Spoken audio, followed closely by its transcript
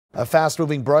A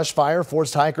fast-moving brush fire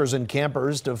forced hikers and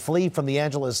campers to flee from the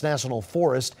Angeles National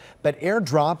Forest, but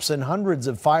airdrops and hundreds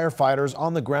of firefighters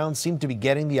on the ground seem to be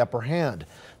getting the upper hand.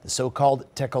 The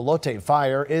so-called Tecolote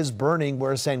fire is burning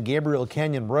where San Gabriel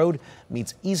Canyon Road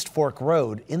meets East Fork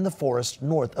Road in the forest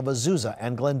north of Azusa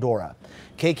and Glendora.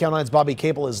 KCAL 9's Bobby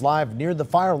Capel is live near the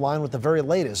fire line with the very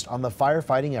latest on the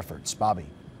firefighting efforts. Bobby.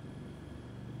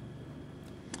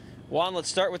 Juan, let's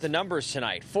start with the numbers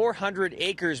tonight. 400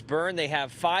 acres burned. They have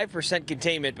 5%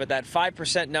 containment, but that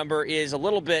 5% number is a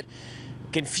little bit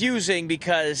confusing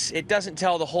because it doesn't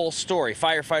tell the whole story.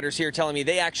 Firefighters here telling me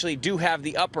they actually do have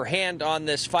the upper hand on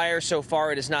this fire. So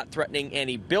far, it is not threatening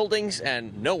any buildings,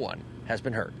 and no one has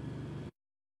been hurt.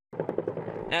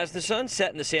 As the sun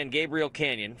set in the San Gabriel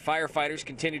Canyon, firefighters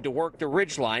continued to work the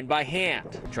ridgeline by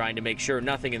hand, trying to make sure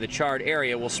nothing in the charred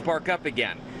area will spark up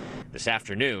again. This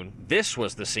afternoon, this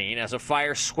was the scene as a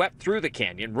fire swept through the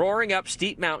canyon, roaring up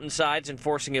steep mountainsides and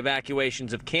forcing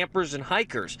evacuations of campers and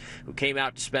hikers who came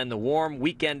out to spend the warm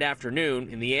weekend afternoon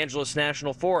in the Angeles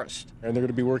National Forest. And they're going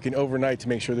to be working overnight to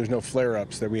make sure there's no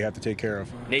flare-ups that we have to take care of.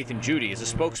 Nathan Judy is a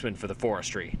spokesman for the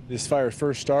forestry. This fire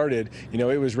first started,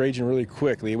 it was raging really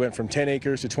quickly. It went from 10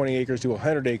 acres to 20 acres to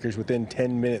 100 acres within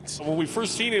 10 minutes. When we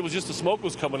first seen it, it was just the smoke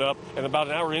was coming up, and about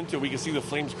an hour into it, we could see the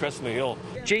flames cresting the hill.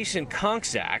 Jason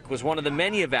Konkzak was one of the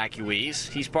many evacuees.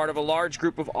 He's part of a large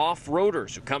group of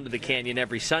off-roaders who come to the canyon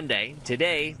every Sunday.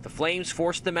 Today, the flames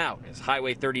forced them out as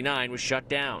Highway 39 was shut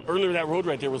down. Earlier, that road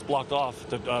right there was blocked off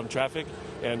to traffic,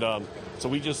 and so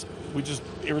we just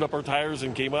aired up our tires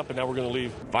and came up, and now we're going to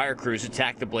leave. Fire crews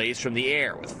attacked the blaze from the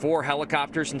air with 4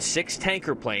 helicopters and 6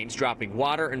 tanker planes dropping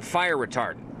water and fire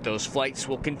retardant. Those flights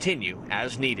will continue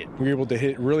as needed. We were able to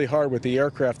hit really hard with the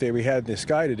aircraft that we had in the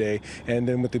sky today, and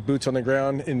then with the boots on the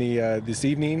ground in this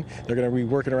evening, they're going to be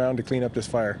working around to clean up this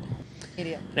fire.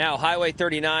 Now, Highway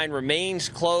 39 remains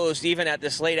closed even at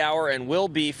this late hour and will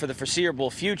be for the foreseeable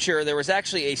future. There was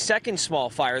actually a second small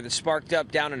fire that sparked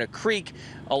up down in a creek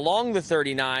along the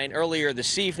 39 earlier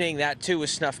this evening. That too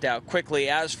was snuffed out quickly.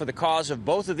 As for the cause of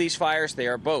both of these fires, they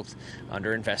are both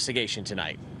under investigation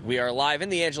tonight. We are live in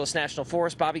the Angeles National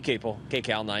Forest. Bobby Capel,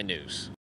 KCAL 9 News.